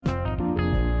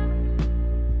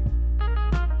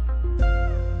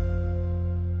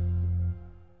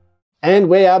And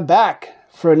we are back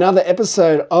for another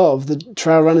episode of the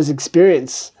Trail Runners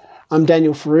Experience. I'm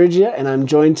Daniel Ferrugia, and I'm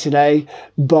joined today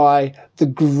by the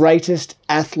greatest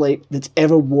athlete that's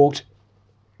ever walked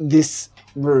this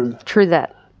room. True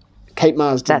that. Kate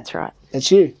Marsden. That's right. That's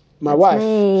you, my wife.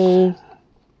 Me.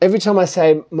 Every time I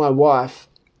say my wife,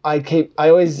 I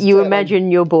always... You imagine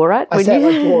you're Borat? I say it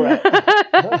like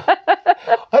Borat.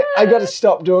 I got to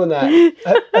stop doing that.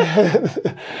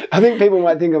 I think people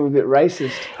might think I'm a bit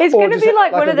racist. It's going to be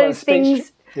like one of those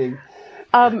things. Thing.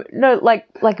 No,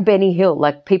 like Benny Hill.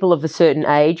 Like people of a certain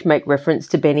age make reference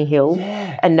to Benny Hill,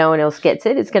 and no one else gets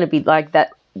it. It's going to be like that.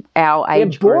 Our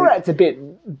age group. Borat's a bit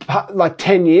like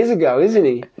 10 years ago, isn't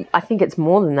he? I think it's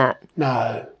more than that.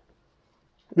 No.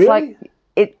 It's Really? like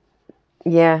it.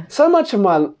 Yeah. So much of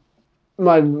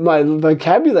my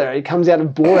vocabulary comes out of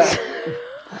Borat.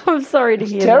 I'm sorry to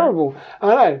hear Terrible. I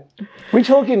know. We're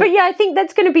talking... But yeah, I think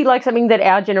that's going to be like something that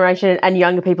our generation and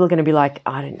younger people are going to be like,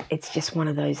 it's just one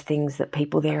of those things that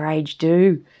people their age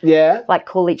do. Yeah. Like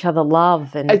call each other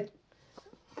love. And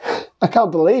I can't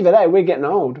believe it, We're getting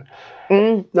old.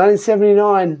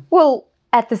 1979. Well,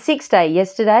 at the 6 day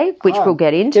yesterday, which we'll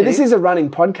get into. Yeah, this is a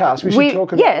running podcast. We should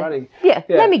talk about running. Yeah,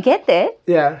 let me get there.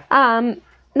 Yeah.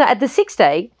 No, at the 6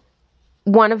 day,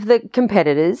 one of the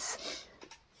competitors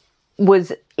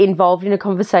was involved in a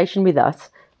conversation with us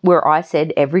where I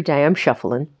said, every day I'm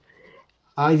shuffling.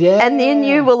 Yeah. And then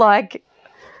you were like,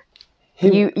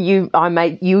 you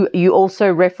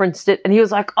also referenced it, and he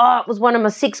was like, it was one of my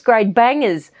 6th grade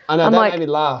bangers. I know, that made me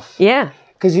laugh. Yeah.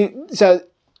 Because he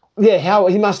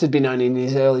must have been only in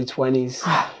his early 20s.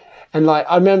 And like,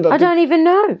 I remember... I don't even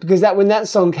know. Because when that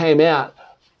song came out,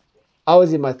 I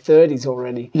was in my 30s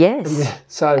already. Yes.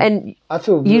 So and I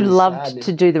feel really you loved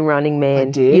to do the Running Man.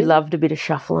 I did. You loved a bit of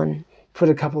shuffling. Put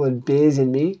a couple of beers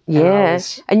in me. Yeah.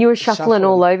 And you were shuffling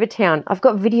all over town. I've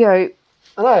got video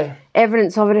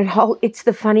evidence of it, and it's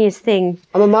the funniest thing.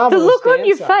 I'm a marvelous The look dancer. on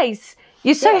your face.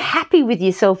 You're so happy with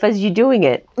yourself as you're doing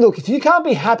it. Look, if you can't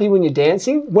be happy when you're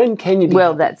dancing, when can you be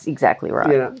happy? That's exactly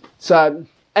right. You know, so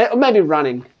or maybe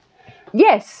running.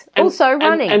 Yes, also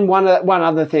running. And one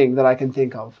other thing that I can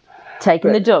think of.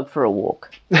 Taking the dog for a walk.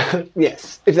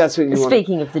 Yes, if that's what you want.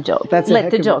 Speaking of the dog,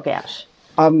 let the dog out.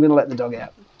 I'm going to let the dog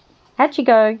out. How'd you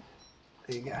go?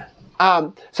 There you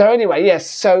go. So anyway, yes.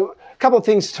 So a couple of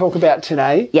things to talk about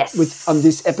today. Yes. On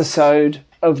this episode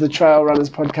of the Trail Runners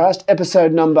podcast,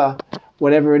 episode number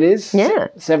whatever it is. Yeah.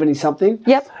 70-something.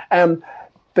 Yep.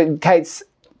 But Kate's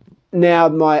now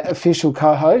my official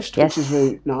co-host, Yes. which is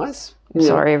really nice.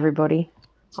 Sorry, everybody.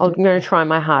 I'm going to try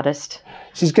my hardest.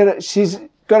 She's got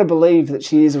to believe that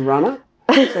she is a runner,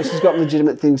 so she's got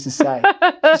legitimate things to say.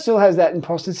 She still has that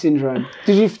imposter syndrome.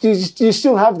 Do you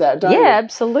still have that, don't you? Yeah,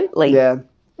 absolutely. Yeah.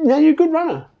 No, you're a good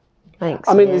runner. Thanks.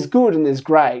 I mean, man. there's good and there's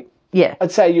great. Yeah.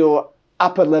 I'd say you're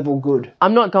upper level good.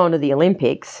 I'm not going to the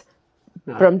Olympics,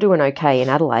 but I'm doing okay in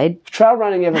Adelaide. If trail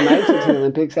running ever makes it to the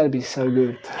Olympics, that'd be so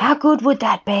good. How good would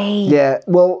that be? Yeah.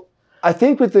 Well, I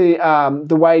think with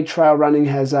the way trail running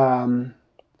has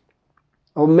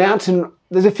mountain.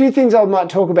 There's a few things I might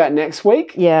talk about next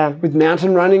week. Yeah. With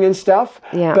mountain running and stuff.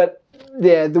 Yeah. But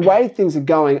yeah, the way things are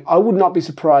going, I would not be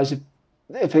surprised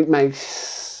if it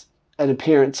makes an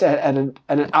appearance at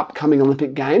an upcoming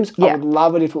Olympic Games. Yeah. I would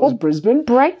love it if it was Brisbane.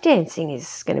 Breakdancing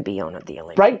is going to be on at the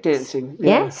Olympics. Breakdancing.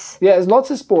 Yeah. Yes. Yeah, there's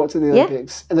lots of sports in the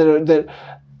Olympics.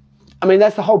 I mean,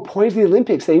 that's the whole point of the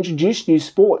Olympics. They introduce new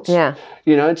sports. Yeah.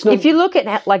 You know, it's not... If you look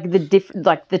at like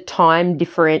the time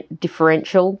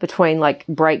differential between like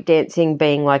breakdancing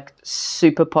being like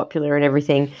super popular and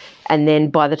everything, and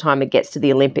then by the time it gets to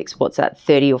the Olympics, what's that,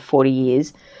 30 or 40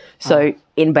 years? So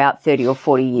in about 30 or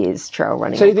 40 years, trail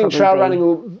running. So you think trail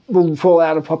running will fall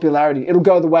out of popularity? It'll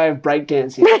go the way of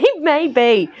breakdancing? It may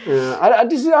be. Yeah. I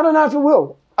don't know if it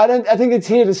will. I think it's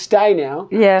here to stay now.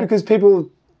 Yeah.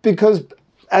 Because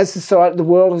as society, the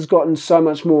world has gotten so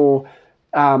much more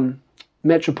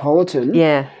metropolitan.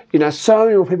 Yeah. You know, so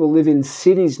many more people live in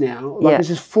cities now. Like it's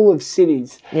just full of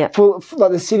cities. Yeah.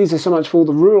 Like the cities are so much full.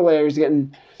 The rural areas are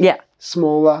getting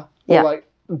smaller. Yeah.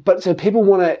 But so people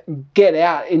want to get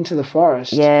out into the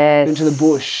forest, into the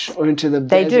bush, or into the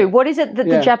They desert. do. What is it that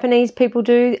the Japanese people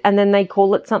do, and then they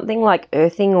call it something like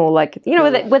earthing, or like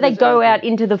where they go out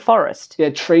into the forest?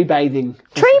 Yeah, tree bathing.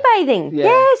 Tree bathing. Yeah.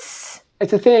 Yes.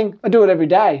 It's a thing. I do it every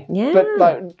day. Yeah.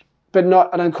 But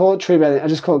not. I don't call it tree bathing. I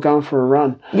just call it going for a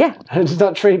run. Yeah. It's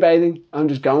not tree bathing. I'm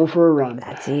just going for a run.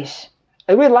 That's it.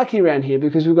 And we're lucky around here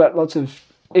because we've got lots of.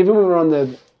 Even when we're on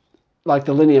the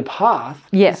linear path.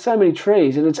 Yeah. There's so many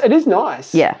trees, and it is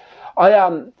nice. Yeah.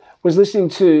 I was listening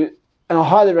to and I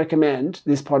highly recommend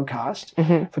this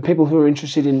podcast for people who are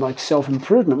interested in like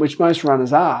self-improvement, which most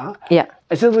runners are. Yeah.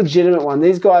 It's a legitimate one.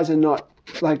 These guys are not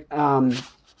like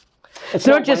It's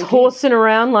not just horsing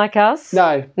around like us.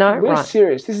 No, we're right.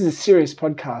 serious. This is a serious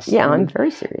podcast. Yeah, I'm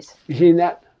very serious. You hearing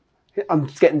that? I'm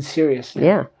getting serious now.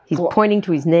 Yeah, he's pointing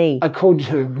to his knee. I called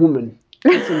you a woman.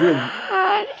 Listen,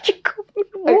 Did you call me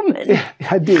a woman? Yeah,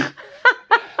 I did.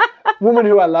 Woman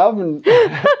who I love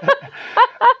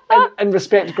and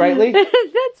respect greatly.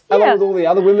 Along with all the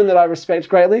other women that I respect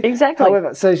greatly. Exactly.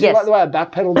 However, so you like the way I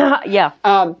backpedaled? Yeah.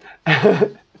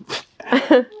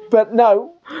 But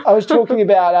no, I was talking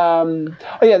about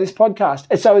this podcast.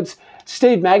 And so it's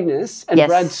Steve Magnus and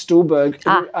Brad Stulberg,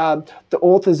 the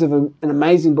authors of an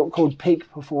amazing book called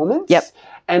Peak Performance. Yep.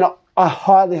 And I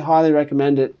highly, highly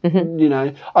recommend it. You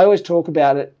know, I always talk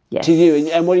about it to you.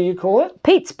 And what do you call it?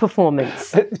 Pete's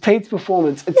Performance. Pete's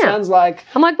Performance. It sounds like...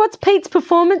 I'm like, what's Pete's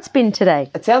performance been today?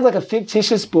 It sounds like a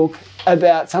fictitious book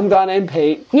about some guy named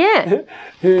Pete. Yeah.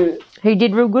 Who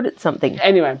did real good at something.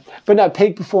 Anyway, but no,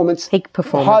 Peak Performance. Peak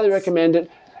Performance. Highly recommend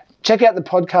it. Check out the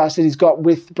podcast that he's got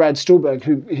with Brad Stulberg,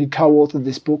 who co-authored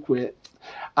this book with.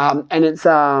 And it's...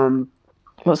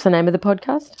 What's the name of the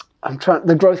podcast?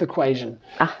 The Growth Equation.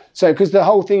 So, because the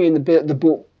whole thing in the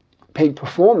book, Peak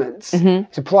Performance,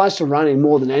 it applies to running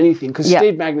more than anything, because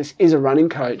Steve Magnus is a running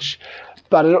coach,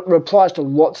 but it applies to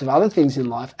lots of other things in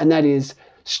life, and that is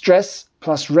stress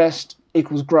plus rest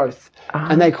equals growth.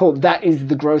 And they call that is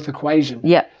the growth equation.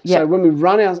 Yeah. So when we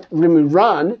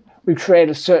run, we create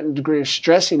a certain degree of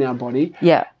stress in our body.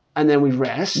 Yeah. And then we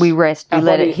rest. We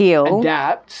let it heal.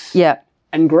 Adapts. Yeah.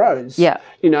 And grows. Yeah.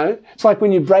 You know, it's like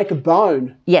when you break a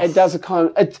bone. Yes. It does a kind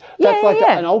of, that's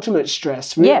an ultimate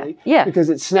stress, really. Yeah. Because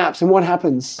it snaps, and what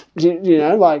happens? You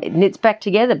know, like. It knits back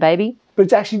together, baby. But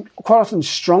it's actually quite often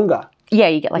stronger. Yeah,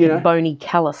 you get like a bony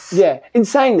callus. Yeah. In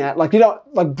saying that, like, you know,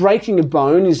 like breaking a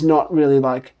bone is not really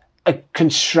like a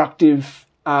constructive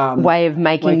way of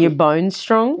making your bones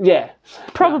strong. Yeah.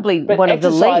 Probably but one of the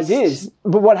least. Exercise is.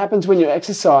 But what happens when you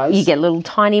exercise? You get little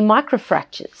tiny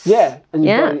microfractures. Yeah. And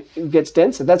your bone gets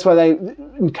denser. That's why they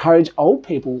encourage old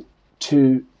people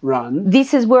to run.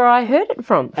 This is where I heard it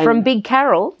from Big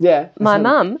Carol, my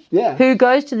mum, who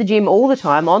goes to the gym all the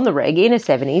time on the reg in her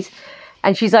 70s.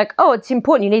 And she's like, oh, it's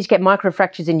important. You need to get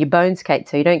microfractures in your bones, Kate,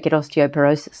 so you don't get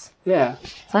osteoporosis. Yeah.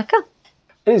 It's like, oh.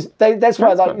 It is. That's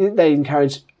why they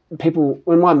encourage people.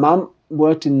 When my mum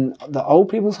worked in the old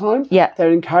people's home, they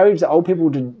would encourage the old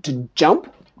people to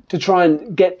jump to try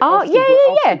and get off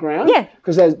the ground. Yeah.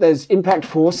 Because there's impact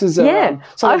forces around.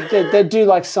 So they do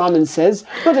like Simon Says,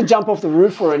 not to jump off the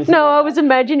roof or anything. No, I was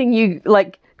imagining you,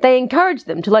 like, they encourage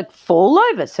them to, like, fall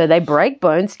over so they break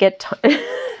bones, get...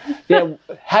 Yeah,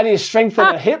 how do you strengthen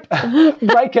a hip?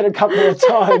 Break it a couple of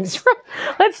times. That's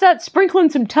right. Let's start sprinkling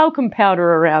some talcum powder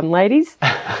around, ladies.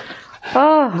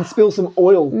 And spill some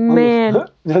oil. Man.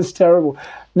 That's terrible.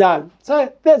 No,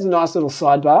 so there's a nice little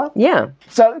sidebar. Yeah.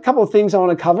 So a couple of things I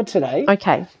want to cover today.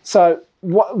 Okay. So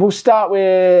we'll start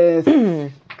with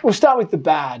the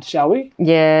bad, shall we?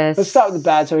 Yes. Let's start with the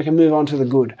bad so we can move on to the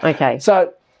good. Okay.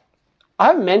 So I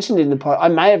haven't mentioned it in the I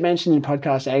may have mentioned in the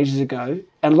podcast ages ago,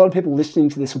 and a lot of people listening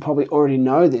to this will probably already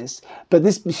know this, but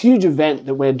this huge event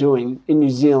that we're doing in New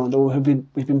Zealand, or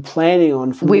we've been planning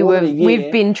on for more than a year.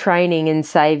 We've been training and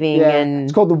saving, and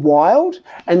it's called the Wild,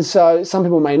 and so some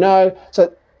people may know.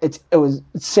 So it was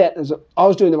set as I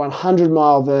was doing the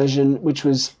 100-mile version, which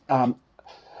was it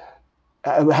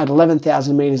had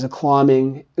 11,000 meters of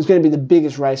climbing. It was going to be the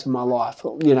biggest race of my life,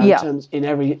 you know, in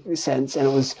every sense, and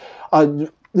it was.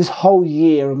 This whole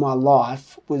year of my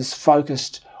life was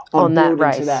focused on that building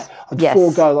race. to that. I'd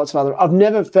forego lots of other. I've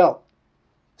never felt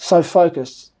so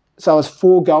focused. So I was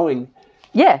foregoing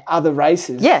other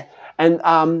races. Yeah. And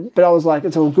but I was like,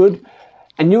 it's all good.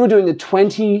 And you were doing the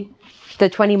 20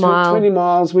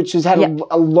 miles, which has had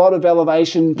a lot of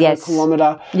elevation per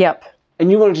kilometre. Yep.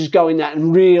 And you want to just go in that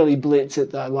and really blitz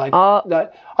it though. Like,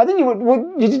 I think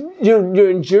your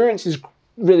endurance is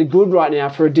really good right now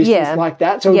for a distance like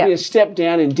that. So it would be a step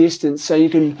down in distance so you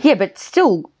can... Yeah, but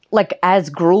still like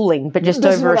as grueling, but just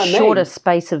over a shorter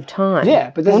space of time. Yeah,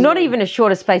 but... Well, not even a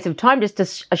shorter space of time, just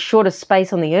a shorter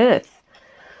space on the earth.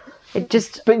 It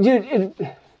just... But you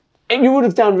would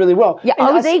have done really well. Yeah,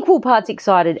 I was equal parts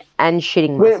excited and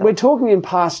shitting myself. We're talking in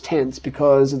past tense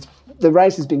because the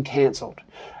race has been cancelled.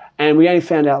 And we only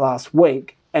found out last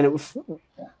week, and it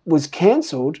was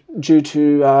cancelled due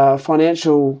to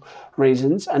financial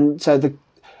reasons, and so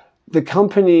the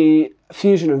company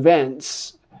Fusion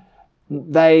Events,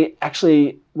 they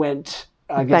actually went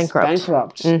bankrupt.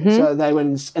 Mm-hmm. So they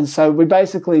went, and so we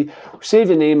basically received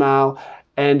an email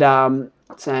and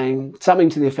saying something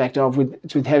to the effect of,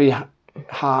 it's with heavy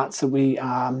hearts that we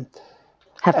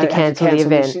Have to had cancel the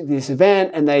event. this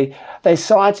event, and they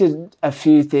cited a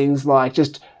few things like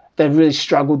just they really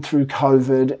struggled through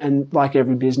COVID, and like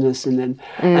every business, and then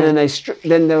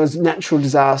then there was natural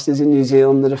disasters in New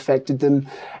Zealand that affected them,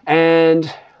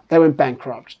 and they went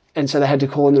bankrupt, and so they had to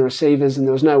call in the receivers, and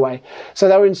there was no way, so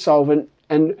they were insolvent,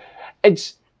 and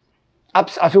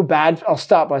I feel bad. I'll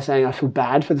start by saying I feel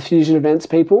bad for the Fusion Events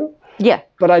people. Yeah.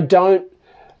 But I don't.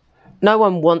 No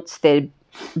one wants their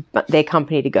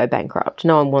company to go bankrupt.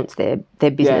 No one wants their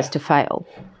business to fail.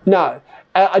 No.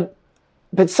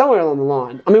 But somewhere along the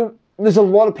line, I mean, there's a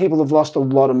lot of people who've lost a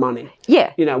lot of money.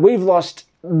 Yeah. You know, we've lost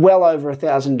well over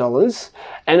 $1,000,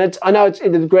 and I know it's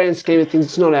in the grand scheme of things,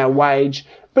 it's not our wage,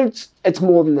 but it's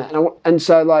more than that. And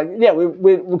so, like, yeah,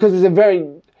 we because there's a very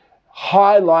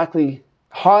highly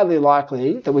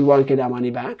likely that we won't get our money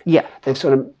back. Yeah. They've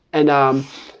sort of, and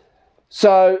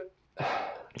so.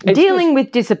 Dealing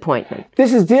with disappointment.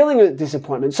 This is dealing with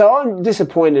disappointment. So I'm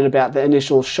disappointed about the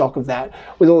initial shock of that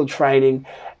with all the training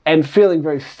and feeling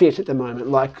very fit at the moment.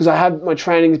 Like, because my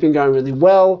training has been going really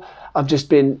well. I've just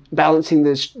been balancing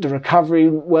the recovery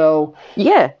well.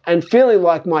 Yeah. And feeling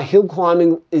like my hill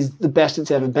climbing is the best it's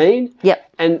ever been.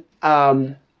 Yep.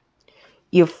 And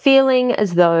you're feeling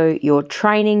as though your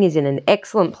training is in an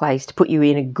excellent place to put you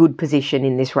in a good position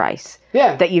in this race.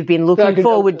 Yeah. That you've been looking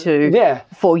forward to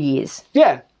for years.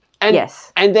 Yeah. And,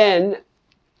 yes. And then,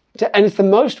 and it's the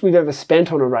most we've ever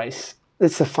spent on a race.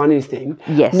 That's the funny thing.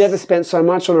 Yes. Never spent so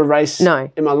much on a race in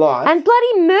my life. And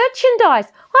bloody merchandise.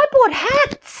 I bought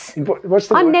hats. What's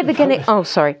the I'm never going to... Oh,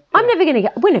 sorry. Yeah.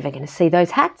 We're never going to see those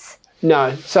hats.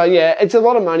 No. So, yeah, it's a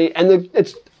lot of money. And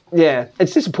it's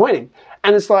disappointing.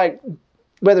 And it's like,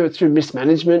 whether it's through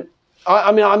mismanagement,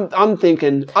 I mean, I'm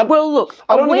thinking... Well, look,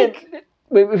 I don't want to get...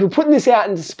 If we're putting this out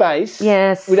into space,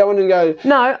 yes, we don't want to go...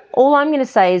 No, all I'm going to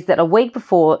say is that a week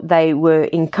before, they were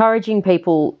encouraging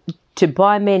people to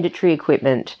buy mandatory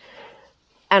equipment,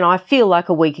 and I feel like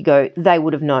a week ago, they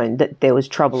would have known that there was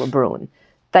trouble a-brewing.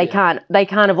 They can't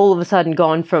have all of a sudden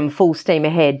gone from full steam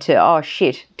ahead to, oh,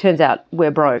 shit, turns out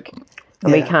we're broke,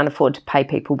 and we can't afford to pay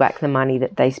people back the money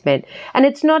that they spent. And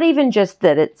it's not even just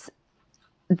that it's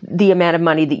the amount of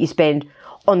money that you spend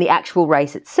on the actual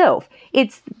race itself.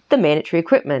 It's the mandatory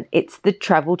equipment. It's the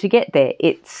travel to get there.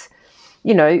 It's,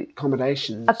 you know...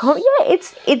 accommodations.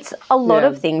 It's a lot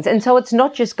of things. And so it's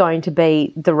not just going to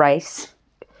be the race,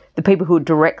 the people who are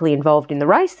directly involved in the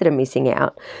race that are missing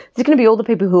out. There's going to be all the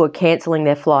people who are cancelling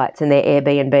their flights and their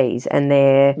Airbnbs and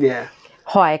their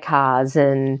hire cars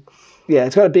and... Yeah,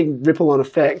 it's got a big ripple-on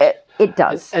effect. It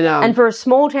does. And for a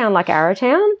small town like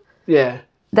Arrowtown... Yeah.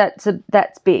 That's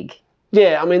big.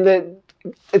 Yeah, I mean,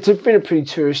 it's been a pretty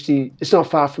touristy... It's not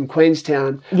far from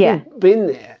Queenstown. Yeah. We've been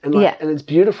there, and it's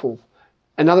beautiful.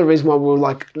 Another reason why we're,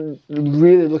 like,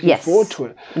 really looking forward to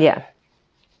it. Yeah.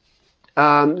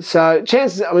 So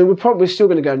chances... I mean, we're still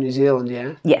going to go to New Zealand,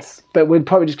 yeah? Yes. But we're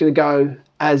probably just going to go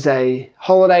as a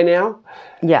holiday now.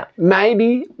 Yeah.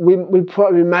 Maybe we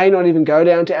may not even go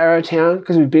down to Arrowtown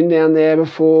because we've been down there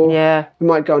before. Yeah. We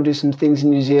might go and do some things in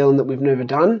New Zealand that we've never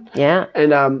done. Yeah.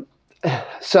 And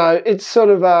so it's sort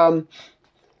of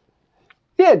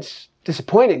it's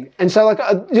disappointing. And so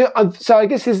so I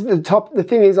guess this is the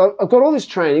thing is I've got all this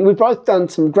training. We've both done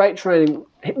some great training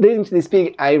leading to this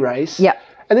big A race. Yeah.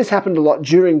 And this happened a lot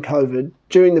during COVID,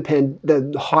 during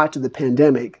the height of the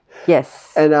pandemic.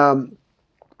 Yes. And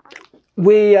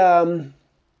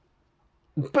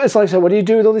but it's like, so what do you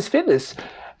do with all this fitness?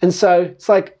 And so it's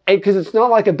like, because it's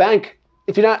not like a bank.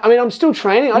 If you don't, I mean, I'm still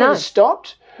training. I never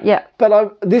stopped. Yeah.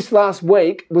 But this last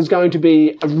week was going to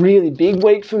be a really big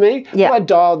week for me. Yeah. I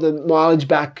dialed the mileage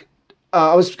back.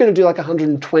 I was going to do like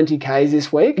 120 Ks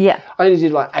this week. Yeah. I only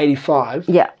did like 85.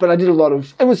 Yeah. But I did a lot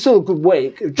of, it was still a good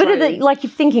week of training. But like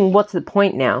you're thinking, what's the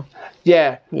point now?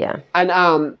 Yeah. Yeah.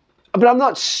 And, but I'm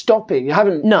not stopping. I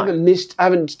haven't missed. I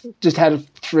haven't just had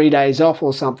 3 days off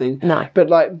or something. No. But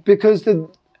like because and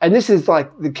this is like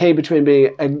the key between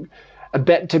being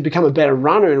to become a better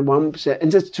runner in 1% and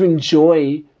just to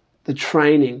enjoy the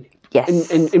training.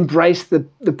 Yes. And embrace the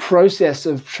process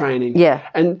of training. Yeah.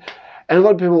 And a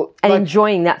lot of people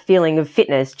enjoying that feeling of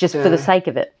fitness just for the sake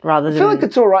of it, rather than. I feel like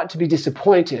it's all right to be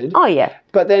disappointed. Oh yeah.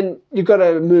 But then you've got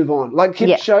to move on. Like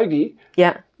Kipchoge.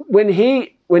 Yeah. When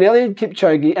Eliud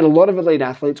Kipchoge and a lot of elite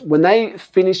athletes, when they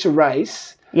finish a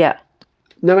race, no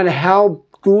matter how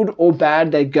good or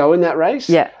bad they go in that race,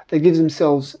 they give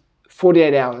themselves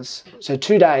 48 hours, so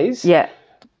 2 days,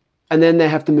 and then they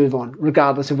have to move on,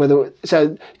 regardless of whether.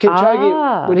 So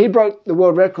Kipchoge, when he broke the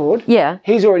world record,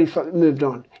 he's already moved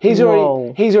on. He's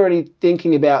already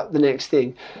thinking about the next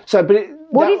thing. So, but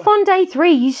What if on day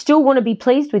 3 you still want to be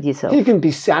pleased with yourself? you can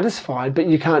be satisfied, but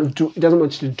you can't. It doesn't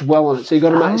want you to dwell on it. So you've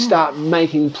got to start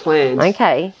making plans.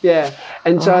 Okay. Yeah,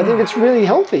 and so I think it's really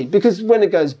healthy because when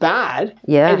it goes bad,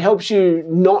 Yeah. it helps you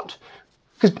not.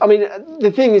 Because I mean,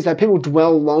 the thing is that people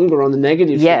dwell longer on the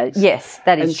negative. Yeah. things. Yes,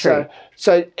 that is And true.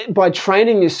 so by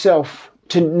training yourself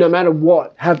to no matter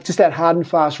what have just that hard and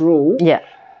fast rule, Yeah.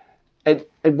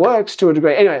 it works to a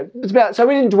degree. Anyway, it's about so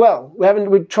we didn't dwell.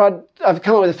 We tried. I've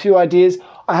come up with a few ideas.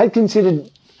 I had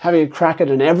considered having a crack at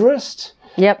an Everest,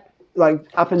 Yep. like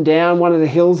up and down one of the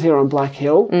hills here on Black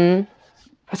Hill.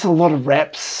 That's a lot of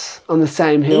reps on the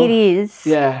same hill. It is.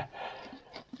 Yeah.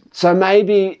 So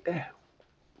maybe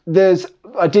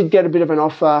I did get a bit of an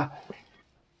offer.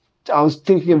 I was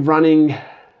thinking of running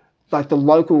like the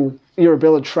local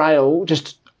Eurobilla Trail,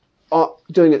 just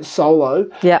doing it solo.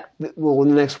 Yeah. Well, in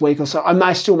the next week or so.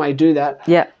 I still may do that.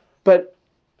 Yeah. But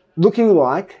looking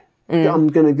like I'm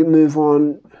going to move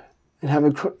on and have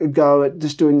a go at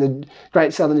just doing the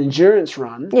Great Southern Endurance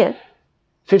Run, Yeah.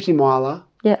 50 miler,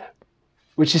 Yeah.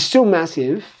 which is still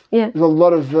massive. Yeah. There's a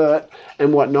lot of vert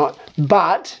and whatnot.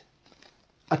 But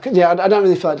I don't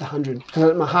really feel like the 100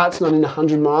 because my heart's not in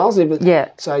 100 miles. Yeah.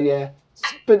 So yeah.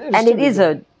 But And it is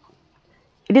a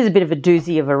bit of a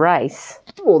doozy of a race.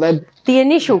 well, they're The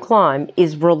initial climb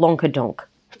is Rolonka-Donk.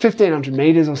 1,500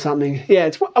 metres or something. Yeah,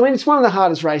 it's one of the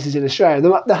hardest races in Australia. The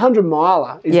 100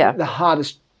 miler is the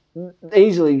hardest,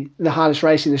 easily the hardest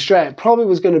race in Australia. Probably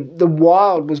the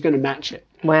Wild was going to match it.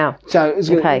 Wow. So it was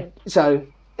so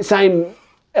same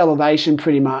elevation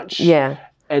pretty much. Yeah.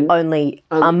 And Only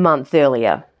a month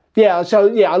earlier. yeah,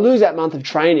 so I lose that month of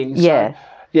training. So, Yeah.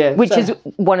 yeah. Which so- is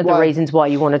one of the reasons why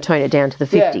you want to tone it down to the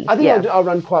 50. Yeah, I think I'll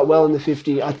run quite well in the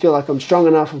 50. I feel like I'm strong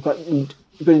enough. I've got good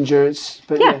endurance.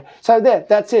 But yeah. So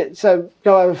that's it. So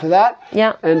go over for that.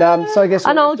 Yeah. And so I guess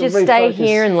And I'll we'll just stay refocus.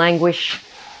 here and languish.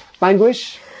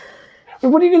 Languish. But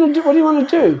what are you going to do? What do you want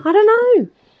to do? I don't know.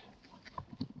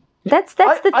 That's the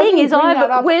I thing didn't is bring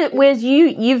that up. whereas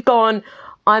you've gone,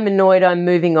 I'm annoyed, I'm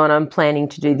moving on, I'm planning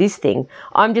to do this thing.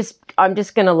 I'm just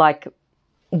going to like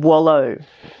wallow,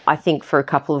 I think, for a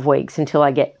couple of weeks until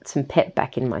I get some pep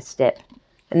back in my step.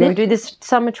 And then do this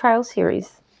summer trail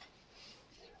series.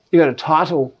 You got a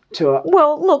title to it.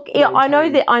 Well, look, I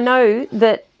know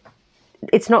that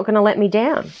it's not going to let me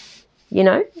down. You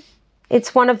know?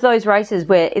 It's one of those races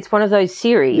where it's one of those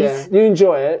series. Yeah, you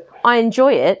enjoy it. I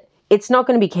enjoy it. It's not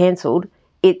going to be cancelled.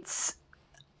 It's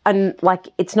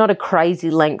not a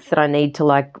crazy length that I need to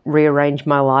like rearrange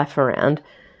my life around.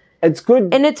 It's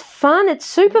good. And it's fun. It's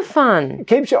super fun. It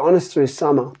keeps you honest through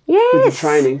summer. Yes. With the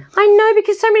training. I know,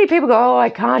 because so many people go, oh, I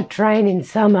can't train in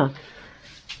summer.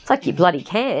 It's like you bloody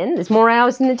can. There's more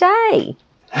hours in the day.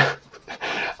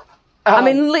 I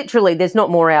mean, literally, there's not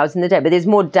more hours in the day, but there's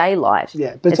more daylight.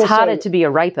 Yeah, but it's also harder to be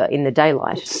a raper in the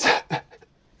daylight.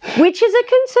 Which is a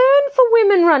concern for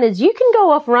women runners. You can go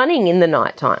off running in the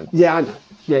nighttime. Yeah, I know.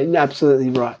 Yeah, you're absolutely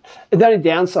right. The only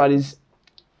downside is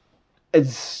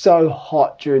it's so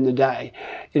hot during the day.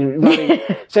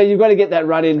 So you've got to get that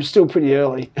run in still pretty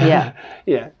early. Yeah.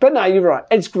 Yeah. But no, you're right.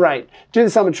 It's great. Do the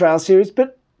Summer Trail Series,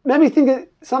 but maybe think of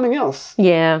something else.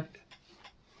 Yeah.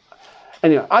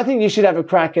 Anyway, I think you should have a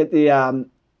crack at a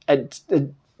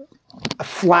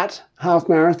flat half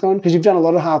marathon, because you've done a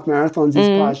lot of half marathons this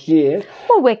past year.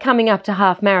 Well, we're coming up to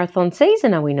half marathon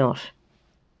season, are we not?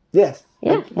 Yes.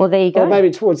 Yeah. Well, there you go. Or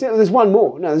maybe towards there's one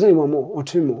more. No, there's only one more or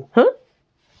two more. Huh?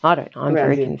 I don't know. I'm Around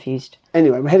very here. confused.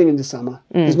 Anyway, we're heading into summer.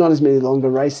 There's not as many longer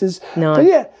races. No. But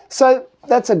yeah, so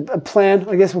that's a plan.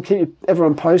 I guess we'll keep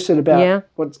everyone posted about Yeah.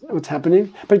 what's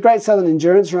happening. But Great Southern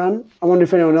Endurance Run, I wonder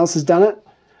if anyone else has done it.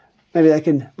 Maybe they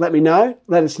can let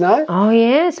us know. Oh,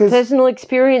 yes. Personal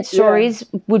experience stories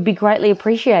would be greatly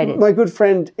appreciated. My good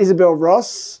friend Isabel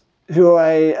Ross, who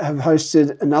I have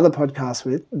hosted another podcast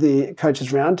with, the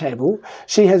Coaches Roundtable,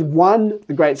 she has won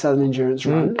the Great Southern Endurance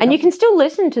Run. And you can still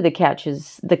listen to the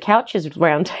couches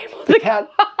roundtable. Couch,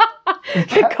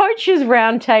 The coaches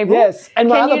roundtable. yes, and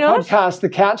my Can other you not? podcast, the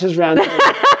Couches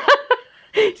Roundtable.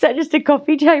 Is that just a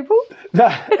coffee table?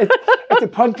 No, it's a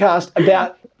podcast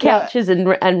about Couches and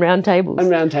roundtables. and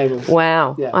roundtables.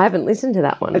 Wow. Yeah. I haven't listened to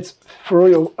that one. It's for all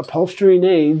your upholstery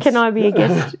needs. Can I be a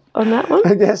guest on that one?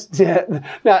 I guess, yeah.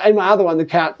 No, and my other one, the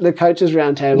Coaches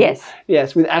Roundtable. Yes.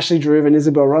 Yes, with Ashley Drew and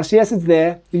Isabel Ross. Yes, it's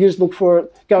there. You can just look for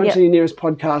it. Go into your nearest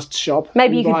podcast shop.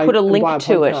 Maybe and you could buy- put a and link buy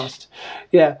to it. podcast.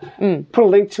 Yeah. Put a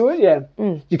link to it, yeah.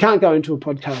 You can't go into a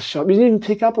podcast shop. You didn't even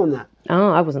pick up on that.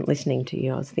 Oh, I wasn't listening to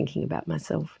you. I was thinking about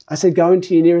myself. I said go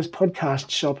into your nearest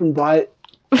podcast shop and buy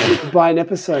an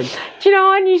episode. Do you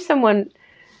know, I knew someone,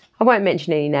 I won't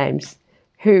mention any names,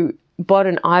 who bought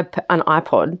an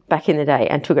iPod back in the day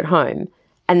and took it home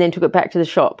and then took it back to the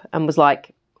shop and was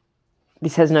like,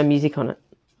 this has no music on it.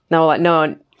 And they were like,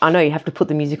 no, I know, you have to put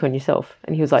the music on yourself.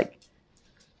 And he was like,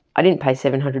 I didn't pay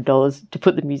 $700 to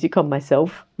put the music on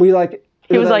myself. We like...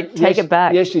 He was like, take it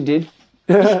back. Yes, you did.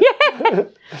 Yeah.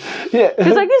 Yeah. He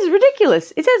was like, this is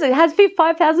ridiculous. It says it has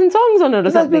 5,000 songs on it or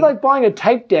That'd something. be like buying a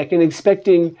tape deck and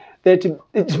expecting it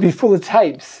to be full of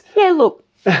tapes. Yeah, look,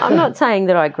 I'm not saying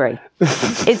that I agree.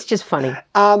 It's just funny.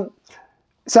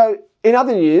 So, in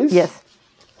other news, Yes.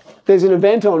 there's an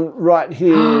event on right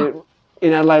here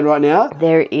in Adelaide right now.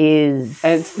 There is.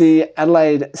 And it's the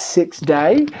Adelaide 6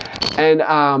 Day.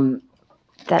 And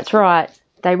That's right.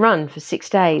 They run for 6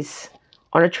 days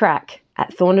on a track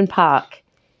at Thorndon Park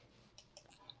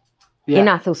in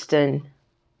Athelston.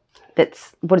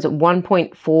 That's,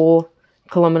 1.4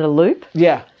 kilometre loop.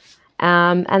 yeah.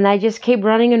 And they just keep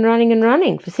running and running and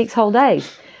running for 6 whole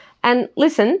days. And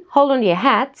listen, hold on to your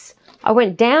hats. I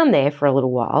went down there for a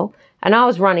little while and I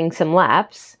was running some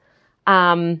laps.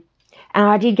 And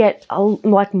I did get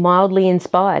like mildly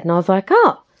inspired. And I was like,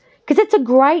 oh, because it's a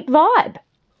great vibe.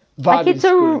 Like it's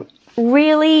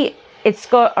it's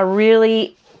got a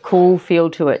really cool feel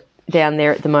to it down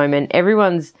there at the moment.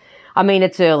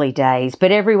 It's early days,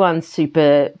 but everyone's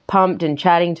super pumped and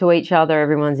chatting to each other.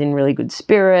 Everyone's in really good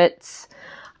spirits.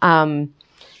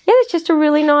 It's just a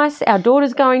really nice, our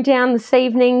daughter's going down this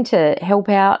evening to help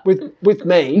out. With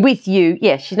me. With you.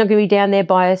 Yeah, she's not going to be down there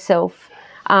by herself.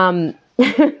 Get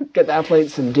the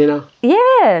athletes some dinner.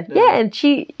 Yeah, and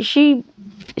she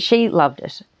loved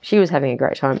it. She was having a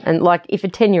great time. And like, if a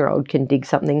 10-year-old can dig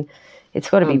something, it's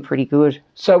got to be pretty good.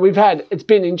 So it's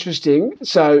been interesting.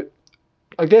 So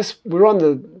I guess we're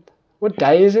on what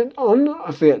day is it on?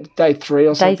 I forget, day 3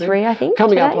 or something. Day 3, I think.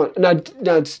 Coming today? up on,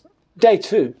 no, it's day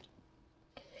 2.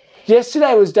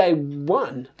 Yesterday was day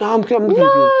 1. No, I'm confused.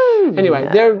 No. Anyway,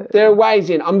 there are ways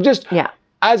in. I'm just,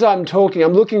 as I'm talking,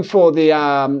 I'm looking for there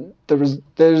is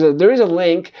a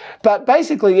link. But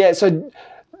basically, so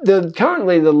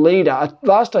currently the leader,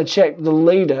 last I checked, the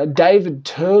leader, David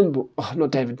Turnbull, not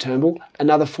David Turnbull,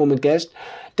 another former guest,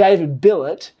 David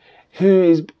Billett, who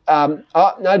is,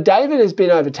 David has been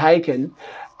overtaken.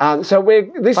 By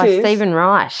Stephen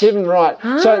Wright. Stephen Wright.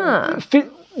 So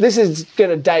this is going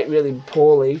to date really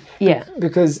poorly. Yeah.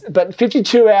 But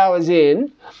 52 hours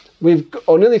in,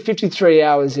 nearly 53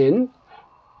 hours in,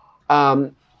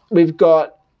 we've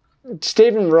got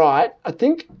Stephen Wright, I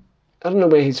don't know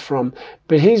where he's from,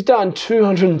 but he's done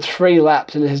 203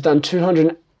 laps and has done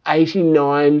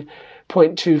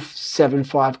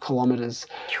 289.275 kilometres.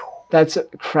 That's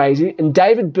crazy. And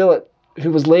David Billett,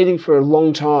 who was leading for a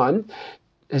long time,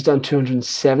 has done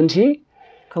 270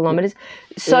 kilometres.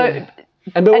 So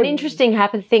an interesting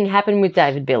thing happened with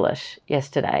David Billett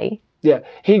yesterday. Yeah,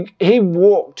 he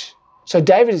walked. So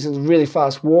David is a really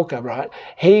fast walker, right?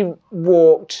 He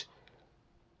walked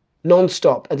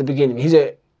non-stop at the beginning.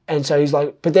 And so he's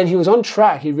like, but then he was on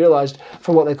track. He realised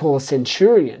from what they call a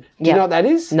centurion. Do you know what that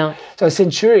is? No. So a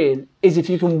centurion is if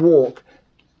you can walk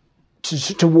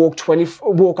to walk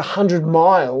 100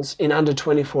 miles in under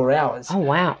 24 hours. Oh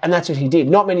wow! And that's what he did.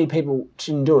 Not many people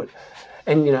can do it,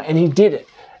 and he did it.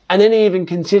 And then he even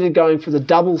considered going for the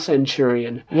double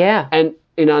centurion. Yeah. And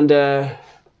in under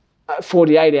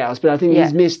 48 hours, but I think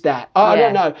he's missed that. I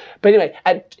don't know. But anyway,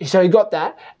 so he got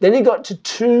that. Then he got to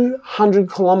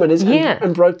 200 kilometres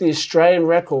and broke the Australian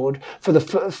record for the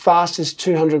fastest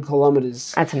 200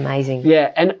 kilometres. That's amazing.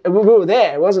 Yeah, and we were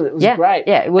there, wasn't it? It was great.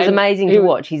 Yeah, it was amazing to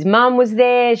watch. His mum was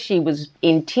there. She was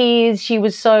in tears. She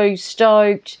was so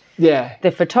stoked. Yeah.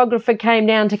 The photographer came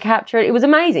down to capture it. It was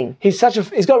amazing. He's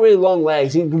got really long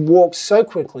legs. He walks so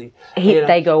quickly.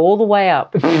 They go all the way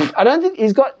up. I don't think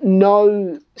he's got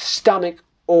no stomach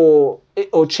or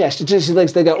chest. It's just his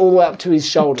legs. They go all the way up to his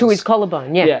shoulders. To his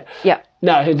collarbone, yeah.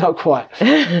 No, not quite.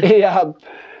 So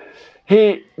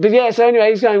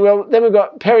anyway, he's going well. Then we've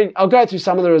got Perry. I'll go through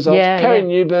some of the results. Perry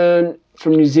Newburn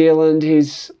from New Zealand.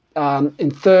 He's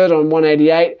in third on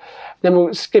 188. Then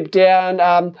we'll skip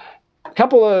down. A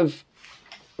couple of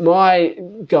my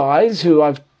guys who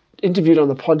I've interviewed on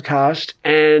the podcast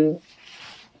and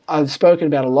I've spoken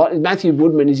about a lot. Matthew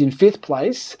Woodman is in 5th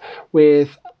place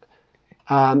with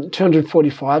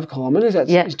 245 kilometres.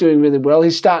 He's doing really well.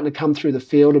 He's starting to come through the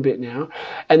field a bit now.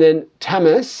 And then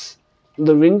Tamas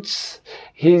Lorentz,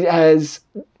 he has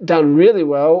done really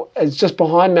well. It's just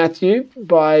behind Matthew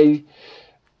by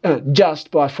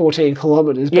 14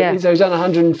 kilometres. So he's done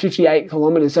 158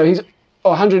 kilometres. So he's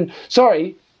 100.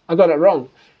 Sorry, I got it wrong.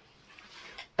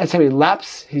 That's how many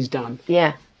laps he's done.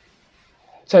 Yeah.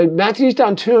 So Matthew's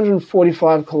done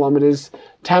 245 kilometres.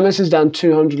 Tamas has done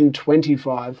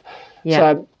 225. Yeah.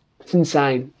 So it's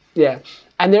insane. Yeah.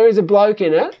 And there is a bloke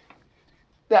in it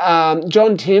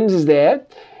John Timms is there.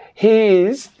 He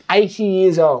is 80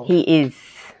 years old. He is.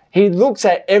 He looks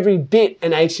at every bit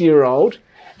an 80-year-old,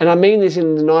 and I mean this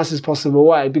in the nicest possible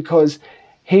way, because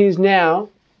he's now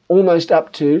almost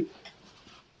up to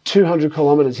 200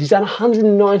 kilometres. He's done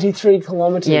 193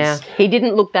 kilometres. Yeah. He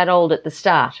didn't look that old at the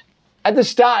start. At the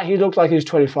start, he looked like he was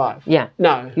 25. Yeah.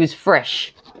 No. He was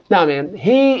fresh. No, man.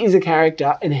 He is a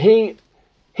character, and he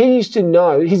used to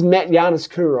know, he's met Giannis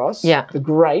Kouros, the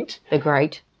great. The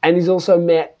great. And he's also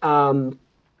met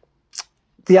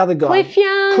the other guy. Cliff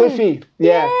Young. Cliffy,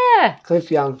 yeah. Cliff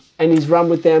Young. And he's run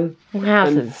with them.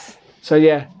 Houses. So,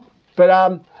 yeah.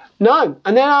 But, no.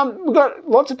 And then we've got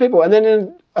lots of people. And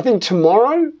then I think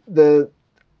tomorrow, there's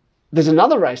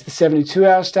another race, the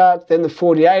 72-hour start, then the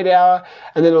 48-hour,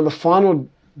 and then on the final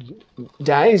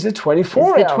day is the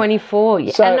 24-hour. It's the 24,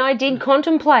 yeah. So, and I did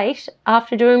contemplate,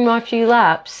 after doing my few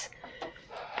laps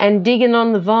and digging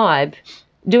on the vibe,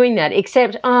 doing that,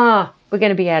 except, we're going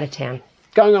to be out of town.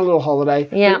 Going on a little holiday.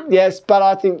 Yeah. Yes, but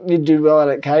I think you do well at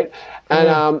it, Kate.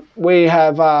 And we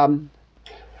have,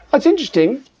 it's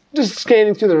interesting, just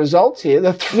scanning through the results here,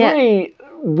 the three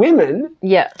women,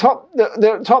 the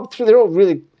top three, they're all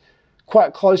really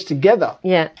quite close together.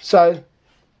 Yeah. So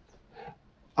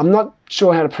I'm not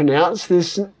sure how to pronounce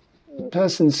this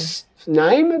person's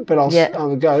name, but I'll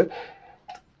go.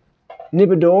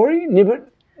 Nibodri?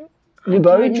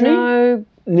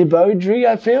 Nibodri,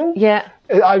 I feel. Yeah.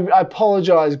 I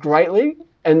apologise greatly.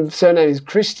 And surname is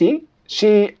Christie.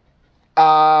 She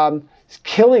is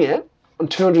killing it on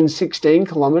 216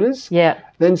 kilometres. Yeah.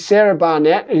 Then Sarah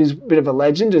Barnett, who's a bit of a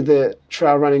legend of the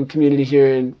trail running community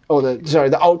here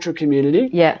the ultra community.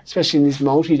 Yeah. Especially in this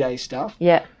multi-day stuff.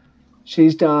 Yeah.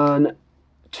 She's done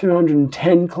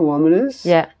 210 kilometres.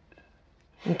 Yeah.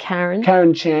 And Karen?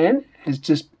 Karen Chan is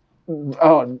just,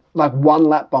 like 1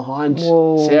 lap behind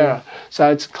Sarah.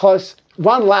 So it's close.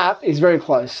 1 lap is very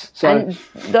close. So and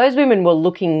those women were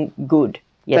looking good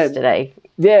yesterday.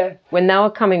 Yeah. When they were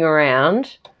coming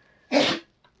around,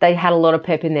 they had a lot of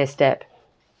pep in their step.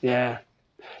 Yeah.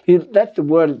 That's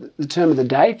the term of the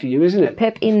day for you, isn't it?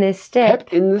 Pep in their step.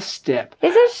 Pep in the step.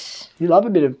 Is it? You love a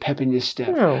bit of pep in your step.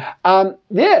 No.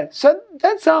 Yeah. So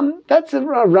that's a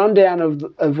rundown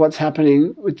of what's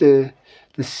happening with the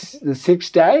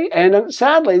 6th day, and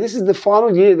sadly, this is the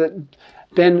final year that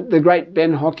the great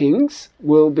Ben Hockings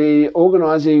will be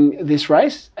organising this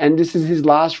race, and this is his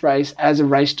last race as a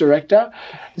race director.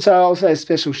 So I'll say a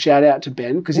special shout out to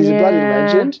Ben, because he's a bloody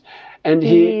legend, and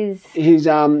he's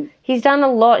done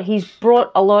a lot. He's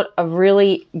brought a lot of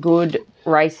really good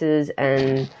races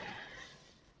and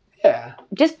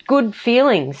just good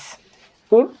feelings.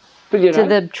 Well, but to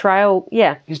the trail.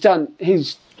 Yeah, He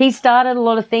started a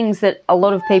lot of things that a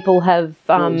lot of people have.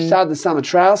 He started the Summer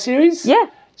Trail Series. Yeah.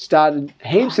 Started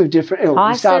heaps of different.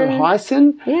 Hyson. He started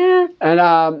Hyson. Yeah.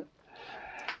 And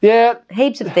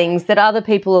heaps of things that other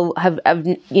people have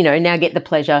now get the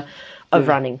pleasure of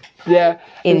running. Yeah.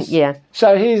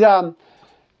 So he's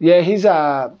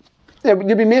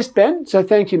you'll be missed, Ben. So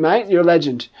thank you, mate. You're a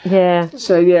legend. Yeah.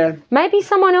 So yeah. Maybe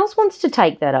someone else wants to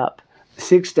take that up.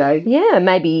 6th day. Yeah,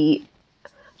 maybe.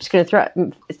 I'm just going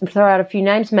to throw out a few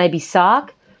names. Maybe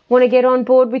Sark want to get on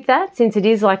board with that, since it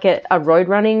is like a road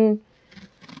running.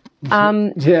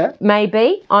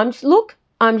 Maybe. I'm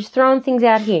just throwing things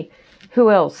out here. Who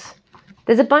else?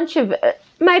 There's a bunch of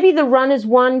maybe the Runners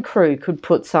One crew could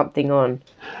put something on.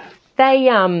 They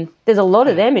there's a lot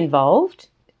of them involved.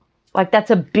 Like,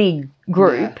 that's a big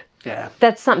group. Yeah.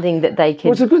 That's something that they could.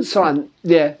 Well, it's a good sign.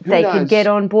 Yeah. They could get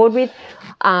on board with.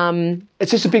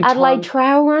 It's just a big Adelaide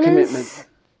Trail Runners commitment.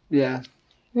 Yeah.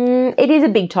 It is a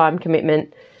big time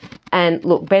commitment. And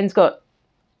look, Ben's got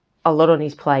a lot on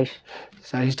his plate.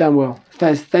 So he's done well.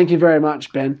 Thank you very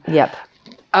much, Ben. Yep.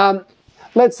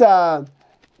 Let's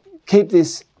keep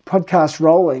this podcast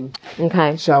rolling.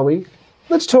 Okay. Shall we?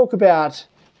 Let's talk about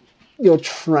your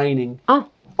training. Oh.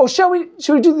 Or should we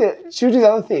do the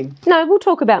other thing? No, we'll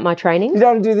talk about my training. You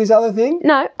don't want to do this other thing?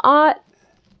 No, I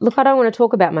don't want to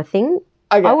talk about my thing.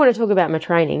 Okay. I want to talk about my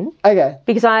training. Okay.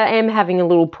 Because I am having a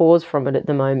little pause from it at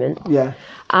the moment. Yeah.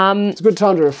 It's a good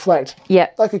time to reflect. Yeah.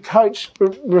 Like a coach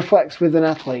reflects with an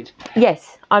athlete.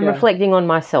 Yes, I'm reflecting on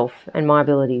myself and my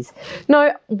abilities.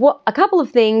 No, a couple of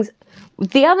things.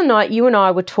 The other night, you and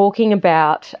I were talking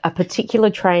about a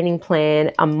particular training plan,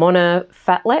 a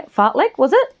monofartlek,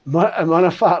 was it? A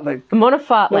monofartlek. A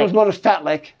monofartlek. No, it's not a fat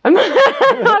leg. I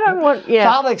don't want,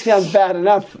 Fartlek sounds bad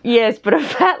enough. Yes, but a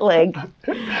fat leg.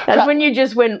 That's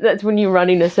when you run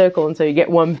in a circle, and so you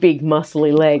get one big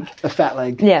muscly leg. A fat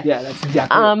leg. Yeah. Yeah, that's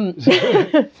exactly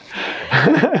it.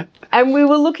 And we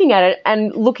were looking at it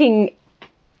and looking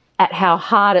at how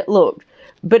hard it looked.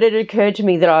 But it occurred to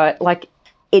me that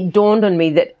it dawned on me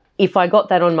that if I got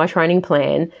that on my training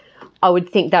plan, I would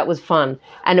think that was fun.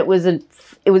 And it was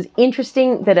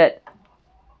interesting that at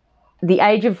the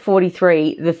age of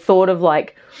 43, the thought of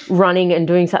like running and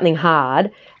doing something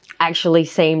hard actually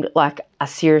seemed like a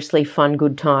seriously fun,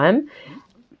 good time.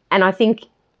 And I think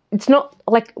it's not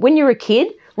like when you're a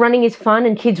kid, running is fun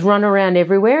and kids run around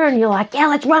everywhere and you're like, yeah,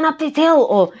 let's run up this hill,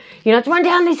 or, let's run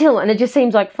down this hill. And it just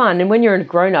seems like fun. And when you're a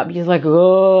grown up, you're like,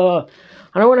 oh,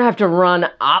 I don't want to have to run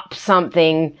up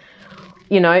something,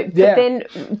 Yeah. But then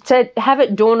to have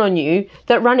it dawn on you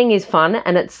that running is fun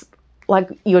and it's like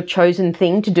your chosen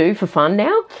thing to do for fun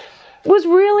now was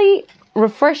really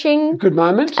refreshing. Good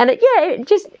moment. And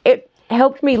it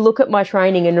helped me look at my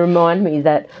training and remind me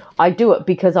that I do it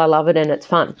because I love it and it's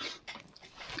fun.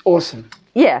 Awesome.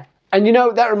 Yeah. And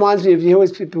that reminds me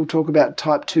of, people talk about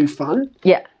type 2 fun.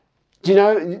 Yeah. Do you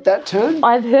know that term?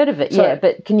 I've heard of it,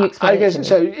 but can you explain it to me?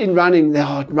 So in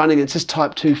running, it's just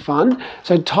type 2 fun.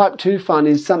 So type 2 fun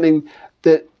is something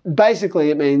that basically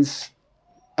it means,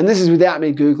 and this is without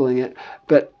me Googling it,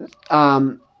 but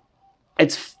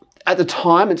it's at the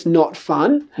time it's not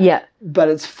fun. Yeah. But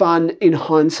it's fun in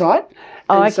hindsight.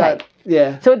 Oh, and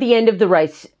okay. So at the end of the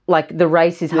race, like the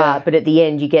race is hard, but at the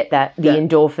end you get the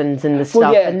endorphins and the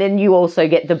stuff, and then you also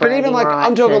get the bragging But even rights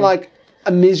I'm talking like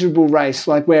a miserable race,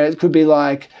 like where it could be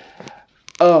like,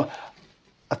 oh,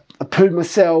 I pooed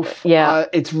myself. Yeah.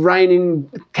 It's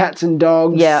raining cats and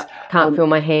dogs. Yeah. Can't feel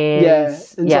my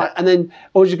hands. Yeah. And then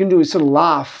all you can do is sort of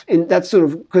laugh. And that's sort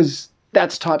of because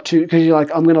that's type 2, because you're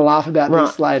like, I'm going to laugh about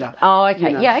this later. Oh,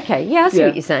 okay. Yeah, okay. Yeah, I see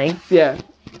what you're saying. Yeah.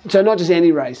 So not just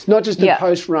any race, not just the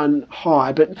post-run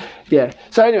high, but yeah.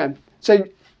 So anyway,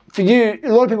 for you, a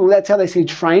lot of people, that's how they see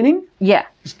training. Yeah.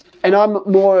 And I'm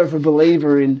more of a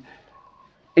believer in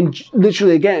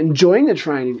literally, again, enjoying the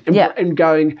training and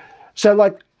going, so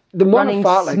like the running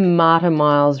smarter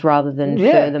miles rather than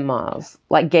further miles,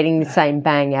 like getting the same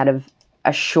bang out of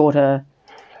a shorter,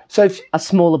 a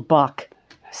smaller buck,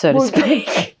 so to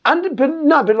speak.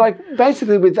 But like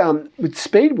basically with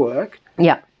speed work,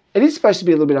 it is supposed to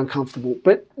be a little bit uncomfortable.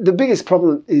 But the biggest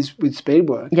problem is with speed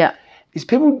work, is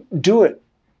people do it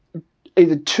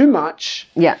either too much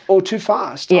or too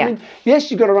fast. I mean, yes,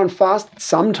 you've got to run fast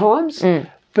sometimes,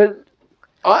 but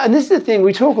and this is the thing,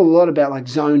 we talk a lot about like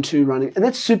zone 2 running, and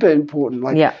that's super important.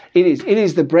 Like it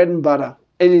is the bread and butter.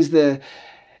 It is the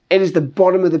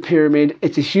bottom of the pyramid.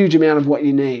 It's a huge amount of what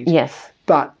you need. Yes.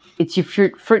 But it's your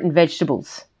fruit and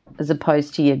vegetables as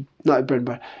opposed to your bread and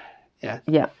butter. Yeah.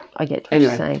 Yeah, I get what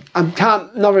you're saying. I'm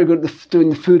not very good at doing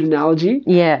the food analogy.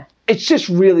 Yeah. It's just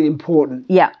really important.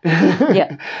 Yeah.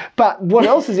 Yeah. But what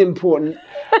else is important?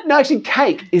 No, actually,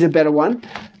 cake is a better one.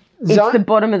 It's the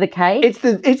bottom of the cake? It's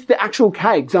the actual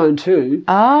cake, zone 2.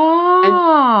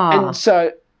 Oh. And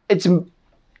so it's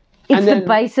the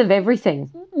base of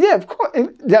everything. Yeah, of course.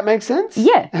 That makes sense?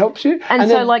 Yeah. It helps you. And so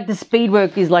then, like the speed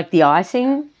work is like the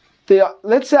icing?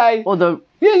 Let's say... Or the...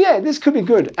 Yeah, this could be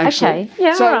good, actually. Okay.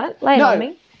 Yeah, all right. Lay it on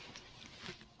me.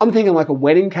 I'm thinking like a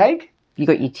wedding cake. You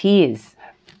got your tears.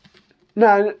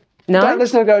 No?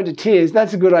 Let's not go into tears.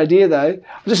 That's a good idea, though.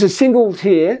 Just a single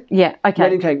tier. Yeah, okay.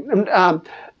 Wedding cake.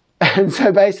 And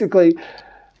so basically,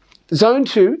 zone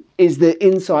 2 is the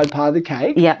inside part of the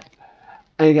cake. Yeah.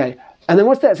 Okay. And then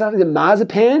what's that? Something the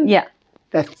marzipan? Yeah.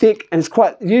 They're thick, and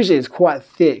usually it's quite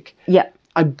thick. Yeah.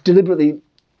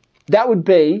 That would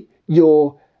be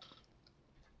your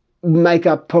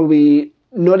makeup, probably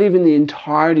not even the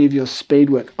entirety of your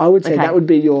speed work. I would say that would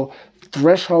be your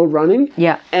threshold running.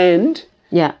 Yeah. And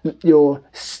your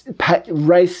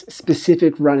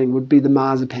race-specific running would be the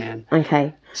marzipan.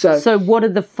 Okay. So what are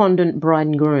the fondant bride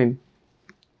and groom?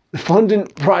 The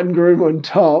fondant bride and groom on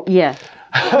top. Yeah.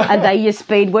 Are they your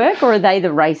speed work or are they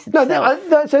the race itself?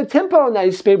 No, so tempo on that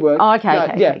is speed work. Oh, okay,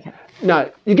 okay.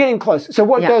 No, you're getting close. So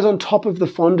what goes on top of the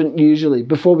fondant usually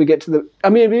before we get to the... I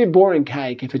mean, it'd be a boring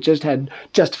cake if it just had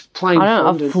plain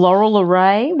fondant. A floral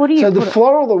array? What do you... So the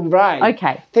floral array.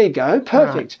 Okay. There you go.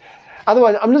 Perfect. Right.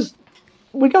 Otherwise,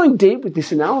 we're going deep with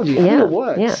this analogy. I think it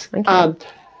works. Yeah, okay.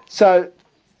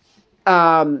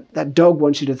 That dog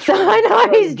wants you to throw... I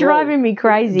know, he's driving me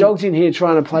crazy. The dog's in here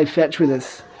trying to play fetch with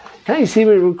us. Can't you see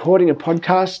we're recording a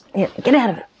podcast? Yeah, get out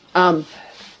of it.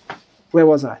 Where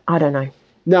was I? I don't know.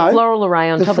 No. Floral array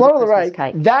on top of the Christmas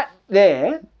cake. That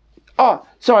there. Oh,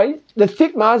 sorry. The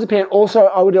thick marzipan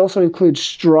I would also include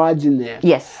strides in there.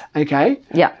 Yes. Okay?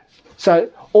 Yeah.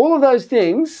 So all of those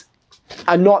things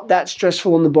are not that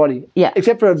stressful on the body. Yeah.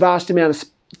 Except for a vast amount of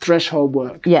threshold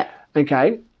work. Yeah.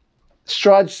 Okay?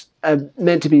 Strides are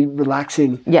meant to be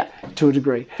relaxing to a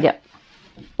degree. Yeah.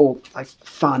 Or like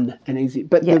fun and easy.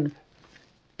 But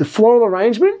The floral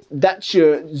arrangement, that's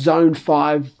your zone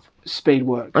 5 speed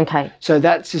work. Okay. So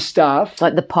that's the stuff.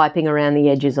 Like the piping around the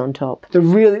edges on top.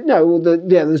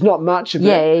 There's not much of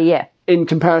it. Yeah. In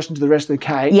comparison to the rest of the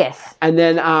cake. Yes. And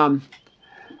then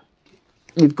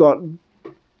you've got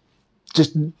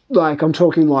just like, I'm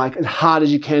talking like as hard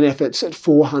as you can efforts at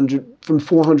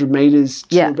 400 meters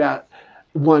to about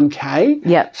 1K.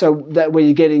 Yeah. So that where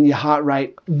you're getting your heart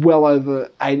rate well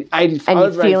over 80 and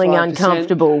over you're feeling 85%.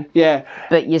 uncomfortable. Yeah.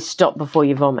 But you stop before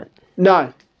you vomit.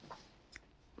 No.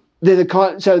 They're the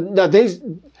kind. So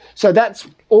that's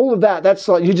all of that. That's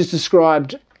like you just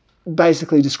described.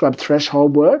 Basically, described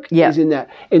threshold work. Yeah. Is in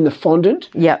the fondant.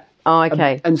 Yeah. Oh,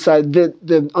 okay. And so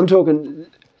I'm talking.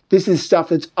 This is stuff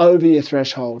that's over your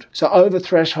threshold. So over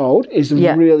threshold is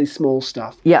the really small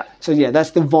stuff. Yeah. So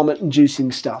that's the vomit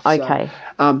inducing stuff. Okay.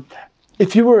 So,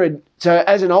 if you were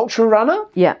as an ultra runner.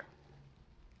 Yeah.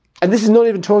 And this is not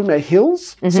even talking about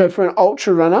hills. Mm-hmm. So for an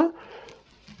ultra runner,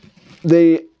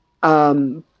 you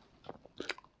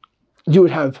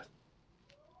would have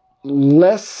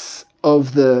less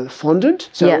of the fondant,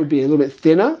 so it would be a little bit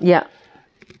thinner. Yeah.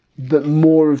 But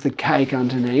more of the cake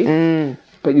underneath.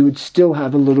 But you would still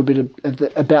have a little bit of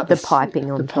the piping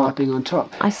on top. Piping on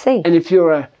top. I see. And if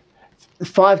you're a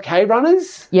 5K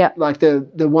runners, like the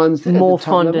ones that more at the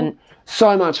top fondant, level,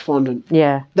 so much fondant.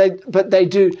 Yeah. They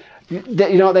do.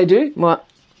 You know what they do? What?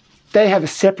 They have a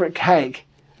separate cake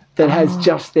that has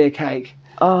just their cake.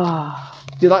 Oh.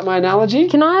 Do you like my analogy?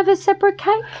 Can I have a separate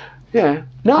cake? Yeah.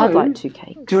 No. I'd like 2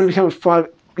 cakes. Do you want to become a 5?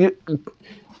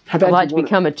 I'd like to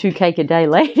become a 2 cake a day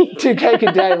lady. 2 cake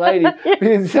a day lady. We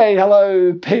can say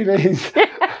hello PBs.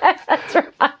 That's right.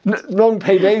 Wrong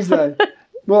PBs though.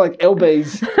 More like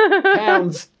LBs.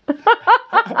 Pounds.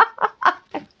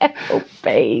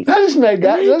 LBs. I just made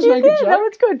that. Just make a joke. That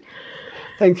was good.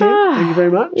 Thank you. Thank you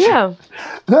very much. Yeah.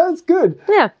 That's good.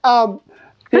 Yeah.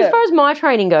 As far as my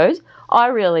training goes, I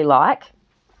really like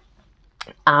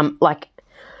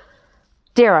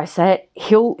dare I say it,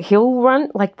 hill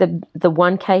run, like the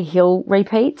 1K hill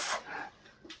repeats.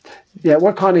 Yeah,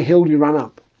 what kind of hill do you run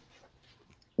up?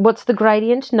 What's the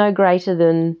gradient? No greater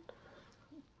than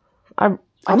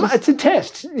it's a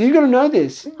test. You've got to know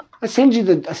this. I send you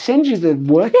the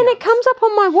workout. And it comes up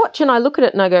on my watch and I look at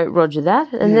it and I go, Roger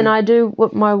that, and then I do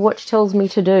what my watch tells me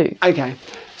to do. Okay.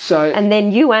 So and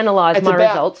then you analyse my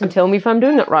results and tell me if I'm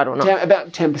doing it right or not.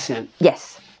 About 10%.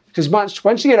 Yes. Because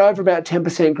once you get over about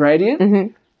 10%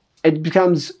 gradient, it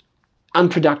becomes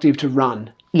unproductive to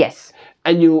run. Yes.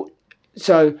 And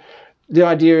so the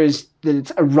idea is that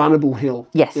it's a runnable hill.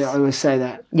 Yes. Yeah, I always say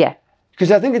that. Yeah.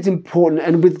 Because I think it's important,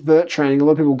 and with vert training, a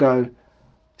lot of people go,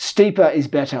 steeper is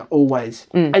better always.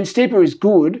 And steeper is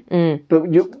good, but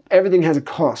everything has a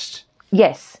cost.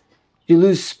 Yes. You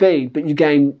lose speed, but you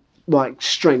gain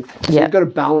strength. So you've got to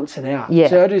balance it out. Yeah.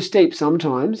 So I do steep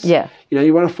sometimes. Yeah.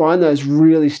 You want to find those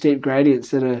really steep gradients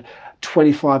that are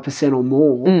 25% or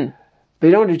more. But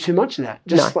you don't want to do too much of that.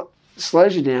 Just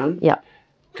slows you down. Yeah.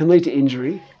 Can lead to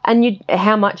injury. And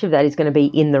how much of that is going to be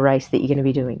in the race that you're going to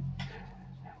be doing?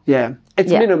 Yeah.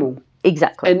 It's minimal.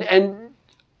 Exactly. And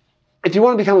if you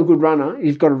want to become a good runner,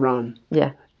 you've got to run.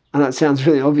 Yeah. I know it sounds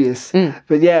really obvious.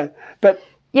 But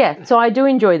yeah, so I do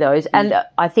enjoy those, and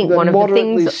I think one of the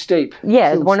things steep.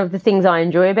 Yeah, one of the things I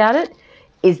enjoy about it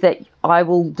is that I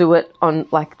will do it on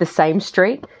the same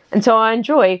street, and so I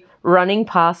enjoy running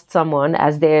past someone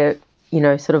as they're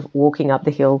sort of walking up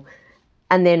the hill,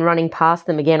 and then running past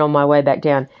them again on my way back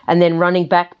down, and then running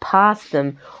back past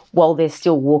them while they're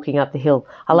still walking up the hill.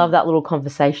 I love that little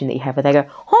conversation that you have where they go,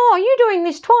 "Oh, you're doing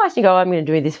this twice." You go, "I'm going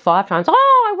to do this 5 times."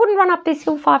 "Oh, I wouldn't run up this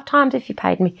hill 5 times if you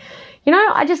paid me."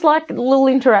 I just like the little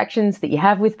interactions that you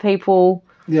have with people.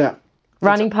 Yeah.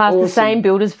 Running past the same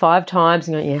builders 5 times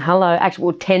and going, "Yeah, hello."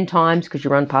 Actually, 10 times because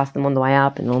you run past them on the way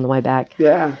up and on the way back.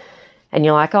 Yeah. And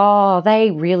you're like, "Oh,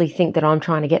 they really think that I'm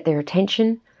trying to get their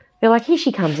attention." They're like, "Here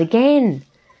she comes again."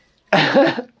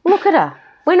 Look at her.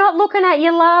 We're not looking at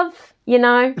you, love,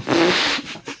 I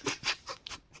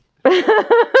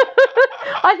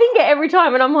think it every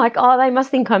time, and I'm like, "Oh, they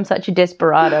must think I'm such a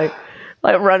desperado."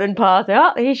 Running past,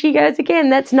 "Oh, here she goes again.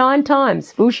 That's 9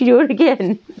 times. Will she do it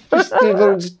again?" Just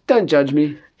don't judge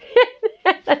me.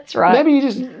 That's right. Maybe you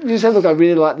just say, "Look, I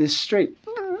really like this street."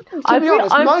 To be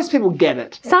honest, most people get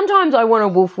it. Sometimes I want to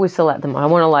wolf whistle at them. I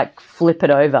want to flip it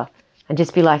over and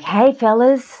just be like, "Hey,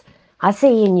 fellas, I see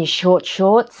you in your short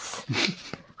shorts.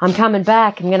 I'm coming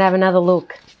back. I'm going to have another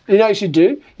look." You know what you should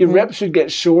do? Your reps should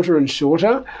get shorter and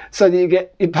shorter so that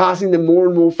you're passing them more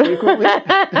and more frequently.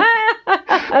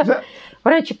 Why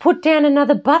don't you put down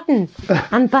another button?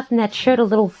 Unbutton that shirt a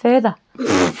little further.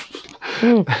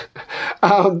 No,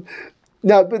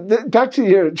 but back to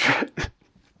your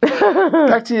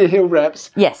Back to your hill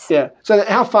reps. Yes. Yeah. So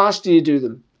how fast do you do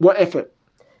them? What effort?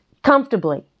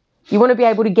 Comfortably. You want to be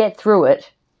able to get through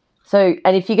it. So,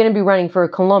 and if you're going to be running for a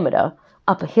kilometre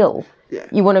up a hill,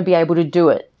 you want to be able to do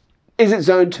it. Is it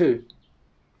zone 2?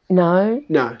 No.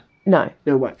 No. No.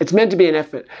 No way. It's meant to be an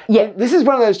effort. Yeah. This is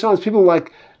one of those times people are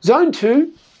like, zone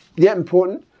 2, yeah,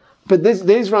 important. But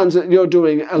these runs that you're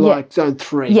doing are like zone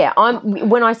 3. Yeah,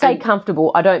 when I say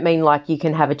comfortable, I don't mean like you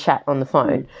can have a chat on the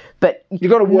phone, but you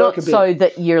got to work a bit. So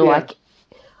that you're like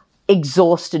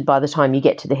exhausted by the time you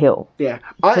get to the hill. Yeah,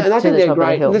 and I think they're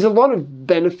great. There's a lot of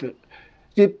benefit.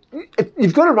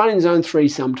 You've got to run in zone 3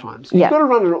 sometimes. You've got to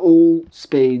run at all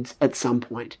speeds at some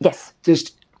point. Yes.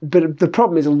 But the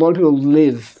problem is a lot of people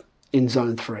live in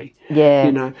zone 3. Yeah.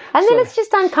 You know. And then it's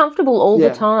just uncomfortable all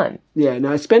the time. Yeah,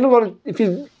 no, spend a lot of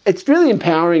it's really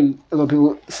empowering, a lot of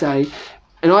people say,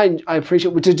 and I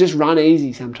appreciate to just run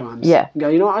easy sometimes. Yeah. And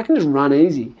go, I can just run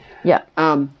easy. Yeah.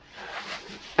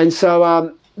 And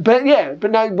so but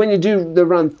no, when you do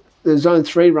the zone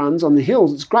 3 runs on the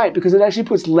hills, it's great because it actually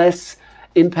puts less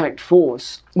impact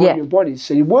force on your body.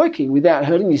 So you're working without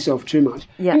hurting yourself too much.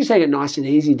 Yeah. You just take it nice and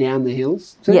easy down the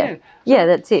hills. So yeah,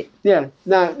 that's it. Yeah,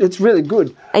 no, it's really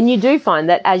good. And you do find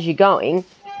that as you're going,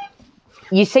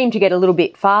 you seem to get a little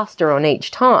bit faster on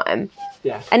each time.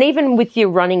 Yeah. And even with you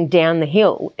running down the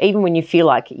hill, even when you feel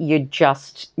like you're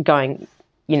just going,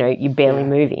 you're barely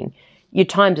moving, your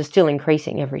times are still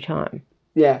increasing every time.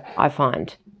 Yeah. I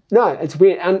find. No, it's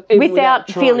weird. And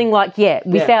without feeling like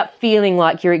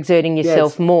you're exerting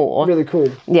yourself more. Really cool.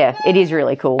 Yeah, it is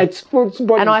really cool.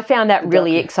 And I found that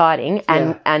really exciting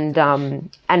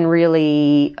and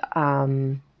really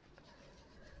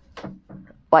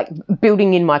like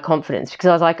building in my confidence because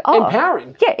I was like,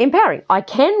 empowering. Yeah, empowering. I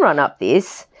can run up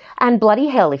this, and bloody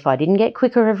hell, if I didn't get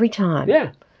quicker every time.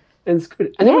 Yeah. And it's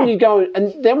good. And then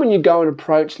when you go and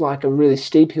approach like a really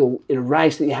steep hill in a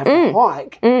race that you have to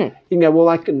hike, you can go, well,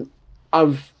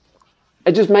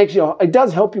 it just makes it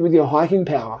does help you with your hiking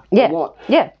power a lot.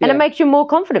 Yeah. And it makes you more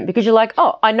confident because you're like,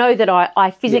 I know that I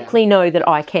physically know that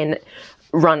I can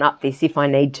run up this if I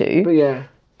need to. But yeah.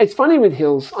 It's funny with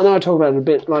hills. I know I talk about it a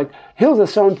bit. Like hills are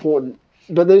so important,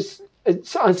 but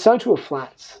so too are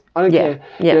flats. I don't care.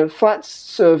 Yeah. Flats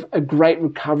serve a great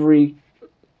recovery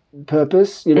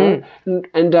purpose, and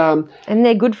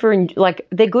they're good for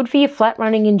your flat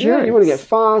running endurance. Yeah, you want to get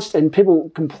fast, and people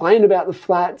complain about the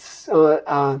flats but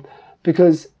I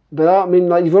mean,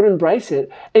 like you've got to embrace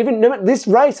it. Even this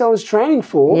race I was training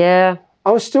for,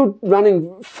 I was still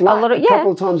running flat a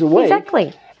couple of times a week.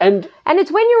 Exactly. And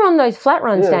it's when you're on those flat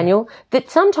runs, Daniel, that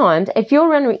sometimes if you're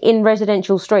running in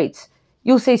residential streets,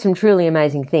 you'll see some truly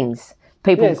amazing things.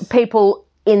 People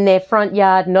in their front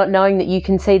yard not knowing that you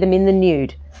can see them in the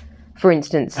nude. For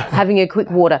instance, having a quick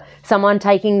water, someone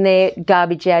taking their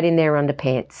garbage out in their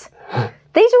underpants.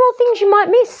 These are all things you might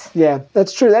miss. Yeah,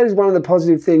 that's true. That is one of the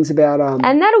positive things about...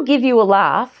 and that'll give you a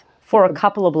laugh for a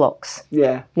couple of blocks.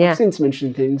 Yeah. I've seen some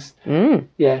interesting things.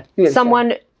 Yeah.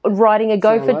 Someone riding a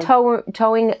gopher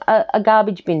towing a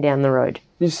garbage bin down the road.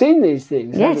 You've seen these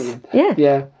things, haven't you?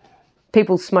 Yeah.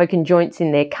 People smoking joints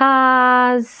in their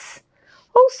cars,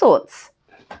 all sorts.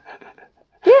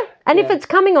 Yeah, and if it's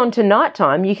coming on to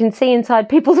nighttime, you can see inside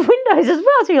people's windows as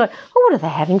well. So you're like, what are they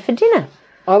having for dinner?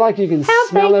 I like you can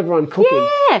smell everyone cooking.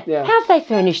 Yeah. How have they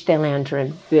furnished their lounge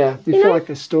room? Yeah, you feel like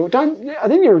a stalker. I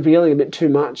think you're revealing a bit too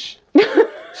much.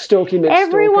 Stalking next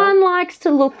Everyone likes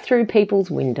to look through people's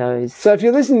windows. So if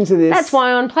you're listening to this, that's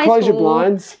why on Playful, close your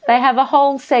blinds. They have a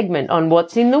whole segment on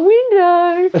what's in the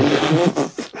window.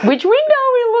 Which window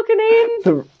are we looking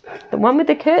in? The one with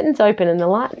the curtains open and the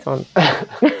lights on.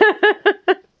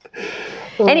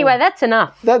 Anyway, that's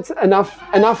enough. That's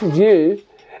enough of you,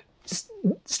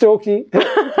 Stalky.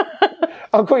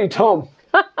 I'll call you Tom.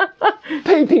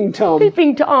 Peeping Tom.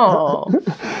 Peeping Tom.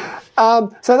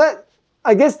 So that,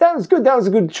 I guess that was good. That was a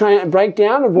good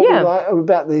breakdown of what we like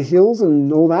about the hills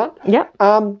and all that. Yep.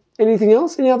 Anything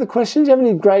else? Any other questions? Do you have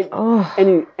any great,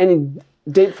 any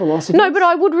deep philosophy? No, but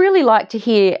I would really like to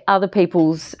hear other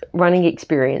people's running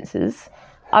experiences.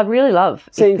 I'd really love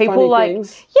seeing people funny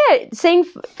things. Yeah, seeing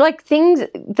like things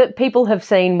that people have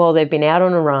seen while they've been out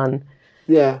on a run.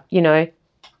 Yeah.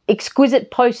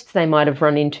 Exquisite posts they might have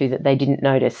run into that they didn't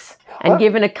notice, and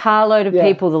given a carload of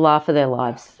people the laugh of their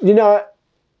lives. I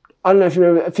don't know if you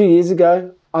remember, a few years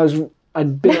ago,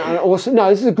 I'd been awesome. No,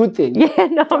 this is a good thing. Yeah,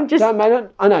 no, I'm just... Don't make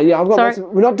it. I know, yeah.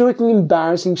 We're not doing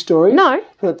embarrassing stories. No.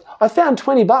 But I found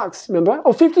 $20, remember?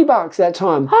 Or $50 that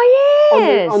time. Oh,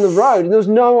 yes. On the road, and there was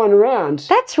no one around.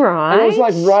 That's right. And it was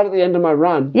like right at the end of my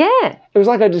run. Yeah. It was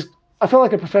like I felt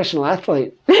like a professional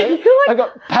athlete. You're like I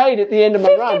got paid at the end of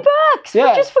my run. $50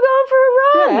 Yeah. just for going for a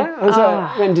run. Yeah. And so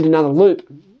I went and did another loop.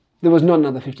 There was not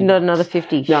another $50. Not another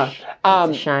 50. No.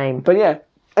 That's a shame. But yeah,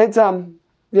 it's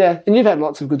yeah, and you've had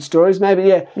lots of good stories. Maybe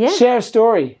share a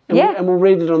story, and, and we'll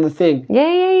read it on the thing.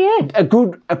 Yeah.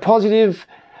 A positive.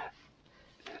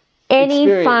 Any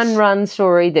experience. fun run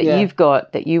story that you've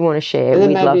got that you want to share, And then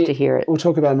we'd maybe love to hear it. We'll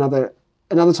talk about another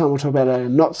time. We'll talk about a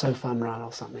not so fun run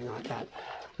or something like that.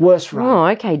 Worst run. Oh,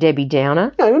 okay, Debbie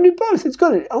Downer. No, we'll do both. It's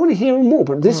got it. I want to hear more,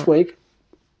 but this week,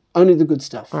 only the good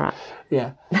stuff. All right.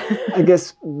 Yeah. I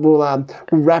guess we'll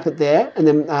wrap it there, and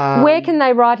then. Where can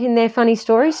they write in their funny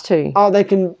stories to? Oh, they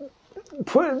can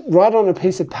write on a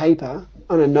piece of paper,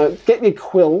 on a note. Get your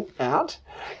quill out,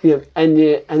 and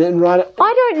then write it.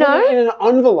 I don't know. Put it in an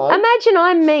envelope. Imagine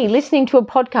I'm me listening to a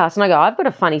podcast and I go, I've got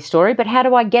a funny story, but how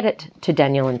do I get it to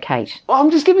Daniel and Kate?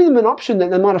 I'm just giving them an option that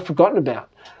they might have forgotten about.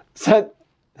 So.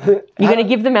 You're going to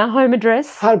give them our home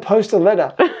address? How to post a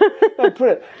letter. They put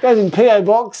it goes in PO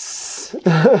box.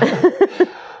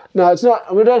 No, it's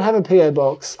not. We don't have a PO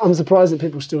box. I'm surprised that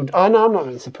people still. Oh no, I'm not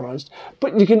really surprised.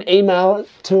 But you can email it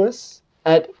to us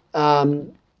at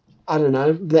I don't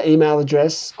know, the email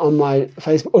address on my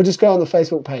Facebook, or just go on the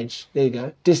Facebook page. There you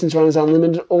go. Distance Runners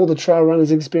Unlimited, all the Trail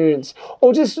Runners Experience,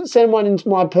 or just send one into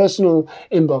my personal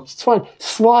inbox. It's fine.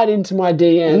 Slide into my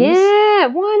DMs. Yeah,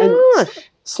 why not?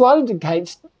 Slide into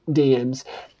Kate's DMs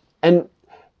and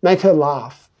make her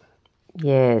laugh.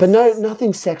 Yes. But no,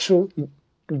 nothing sexual, you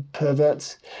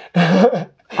perverts. I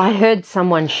heard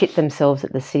someone shit themselves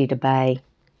at the City to Bay.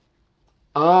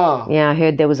 Ah. Yeah, I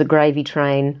heard there was a gravy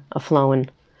train a-flowing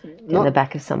in the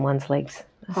back of someone's legs.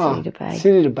 City to Bay.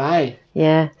 City to Bay.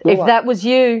 Yeah. If that was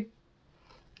you,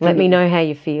 let me know how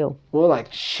you feel. More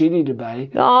like shitty to Bay.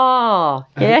 Oh,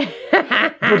 yeah.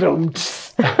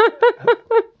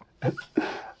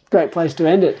 Great place to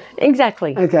end it.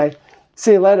 Exactly. Okay.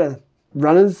 See you later,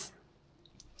 runners.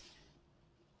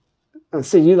 I'll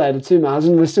see you later too,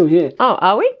 Margin. We're still here. Oh,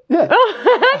 are we? Yeah.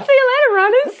 Oh, see you later,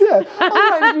 runners. Yeah. I'm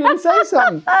waiting for you to say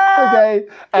something. Okay.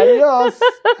 Adios.